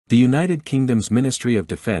The United Kingdom's Ministry of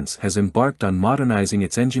Defence has embarked on modernizing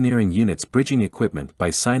its engineering unit's bridging equipment by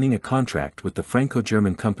signing a contract with the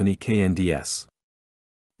Franco-German company KNDS.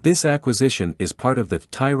 This acquisition is part of the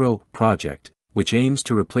Tyro project, which aims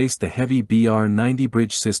to replace the heavy BR-90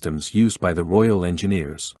 bridge systems used by the Royal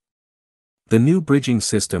Engineers. The new bridging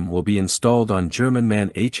system will be installed on German MAN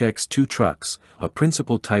HX2 trucks, a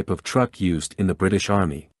principal type of truck used in the British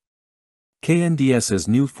Army. KNDS's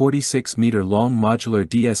new 46-meter-long modular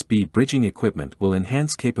DSB bridging equipment will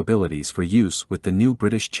enhance capabilities for use with the new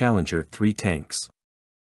British Challenger 3 tanks.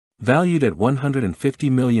 Valued at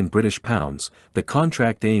 £150 million, the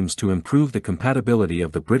contract aims to improve the compatibility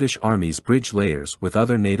of the British Army's bridge layers with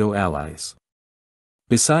other NATO allies.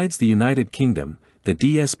 Besides the United Kingdom, the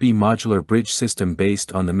DSB modular bridge system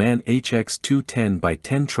based on the MAN HX2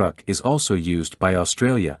 10x10 truck is also used by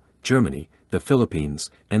Australia, Germany, the Philippines,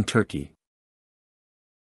 and Turkey.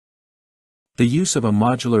 The use of a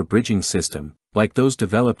modular bridging system, like those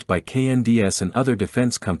developed by KNDS and other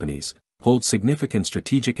defense companies, holds significant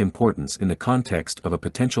strategic importance in the context of a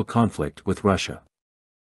potential conflict with Russia.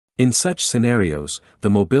 In such scenarios, the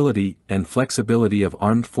mobility and flexibility of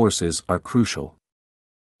armed forces are crucial.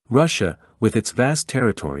 Russia, with its vast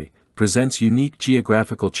territory, presents unique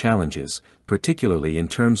geographical challenges, particularly in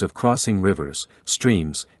terms of crossing rivers,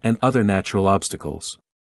 streams, and other natural obstacles.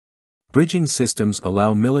 Bridging systems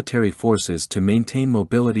allow military forces to maintain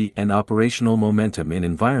mobility and operational momentum in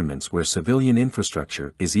environments where civilian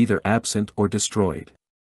infrastructure is either absent or destroyed.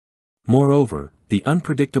 Moreover, the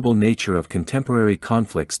unpredictable nature of contemporary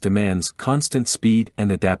conflicts demands constant speed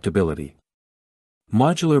and adaptability.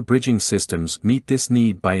 Modular bridging systems meet this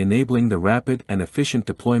need by enabling the rapid and efficient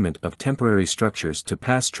deployment of temporary structures to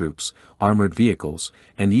pass troops, armored vehicles,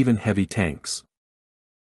 and even heavy tanks.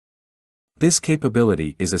 This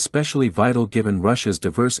capability is especially vital given Russia's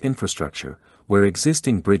diverse infrastructure, where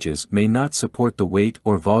existing bridges may not support the weight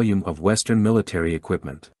or volume of Western military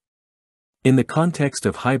equipment. In the context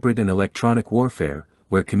of hybrid and electronic warfare,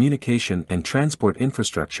 where communication and transport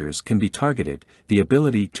infrastructures can be targeted, the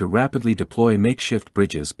ability to rapidly deploy makeshift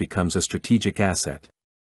bridges becomes a strategic asset.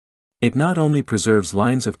 It not only preserves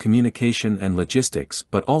lines of communication and logistics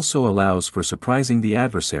but also allows for surprising the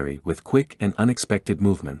adversary with quick and unexpected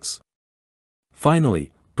movements.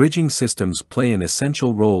 Finally, bridging systems play an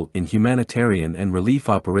essential role in humanitarian and relief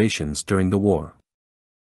operations during the war.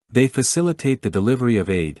 They facilitate the delivery of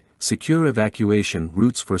aid, secure evacuation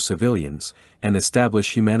routes for civilians, and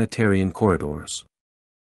establish humanitarian corridors.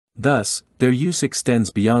 Thus, their use extends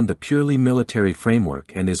beyond the purely military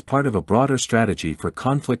framework and is part of a broader strategy for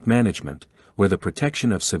conflict management, where the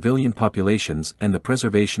protection of civilian populations and the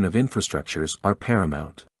preservation of infrastructures are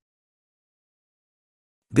paramount.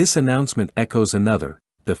 This announcement echoes another.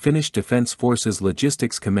 The Finnish Defence Forces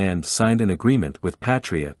Logistics Command signed an agreement with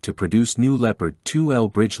Patria to produce new Leopard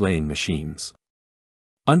 2L bridge-laying machines.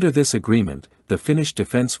 Under this agreement, the Finnish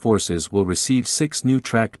Defence Forces will receive 6 new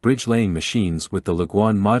tracked bridge-laying machines with the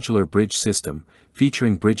Laguan modular bridge system,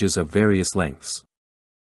 featuring bridges of various lengths.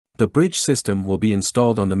 The bridge system will be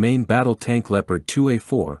installed on the main battle tank Leopard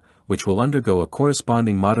 2A4, which will undergo a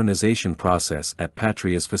corresponding modernization process at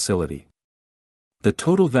Patria's facility. The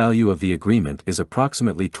total value of the agreement is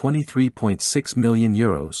approximately €23.6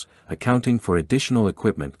 million, accounting for additional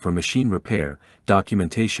equipment for machine repair,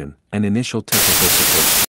 documentation, and initial technical support.